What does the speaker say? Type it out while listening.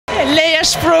Lea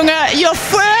Sprunger, your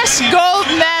first gold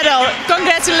medal.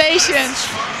 Congratulations.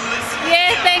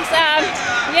 Yeah, thanks.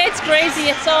 Yeah, it's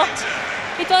crazy. So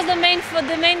it was the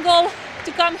main goal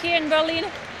to come here in Berlin.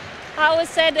 I always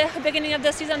said at the beginning of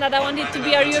the season that I wanted to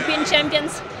be our European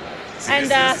champions, and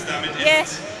yeah,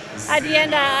 at the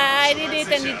end I did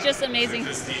it, and it's just amazing.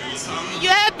 You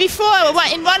had before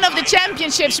in one of the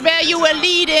championships where you were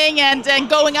leading and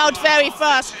going out very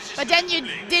fast, but then you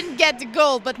didn't get the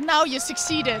gold, but now you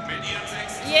succeeded.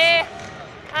 Yeah,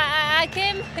 I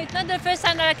came, it's not the first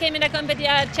time that I came in a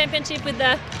championship with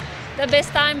the best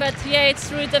time, but yeah, it's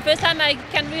true. It's the first time I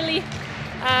can really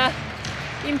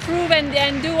improve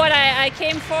and do what I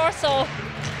came for. So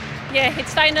yeah,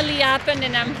 it's finally happened,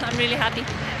 and I'm really happy.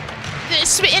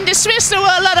 In the Swiss there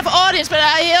were a lot of audience, but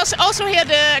I also hear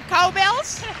the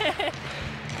cowbells.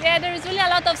 Yeah, there is really a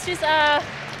lot of Swiss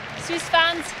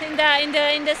fans in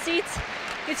the seats.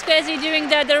 It's crazy. During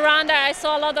the round I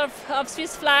saw a lot of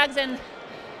Swiss flags, and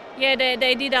yeah,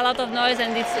 they did a lot of noise,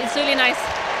 and it's really nice.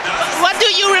 What do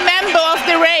you remember of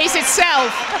the race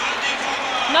itself?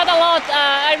 Not a lot.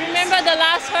 I remember the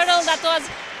last hurdle that was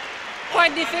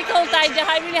quite difficult. I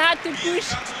really had to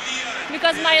push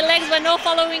because my legs were not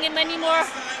following him anymore.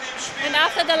 And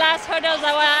after the last hurdles,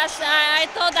 I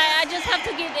thought I just have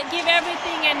to give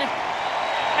everything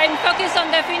and focus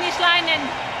on the finish line, and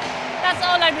that's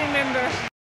all I remember.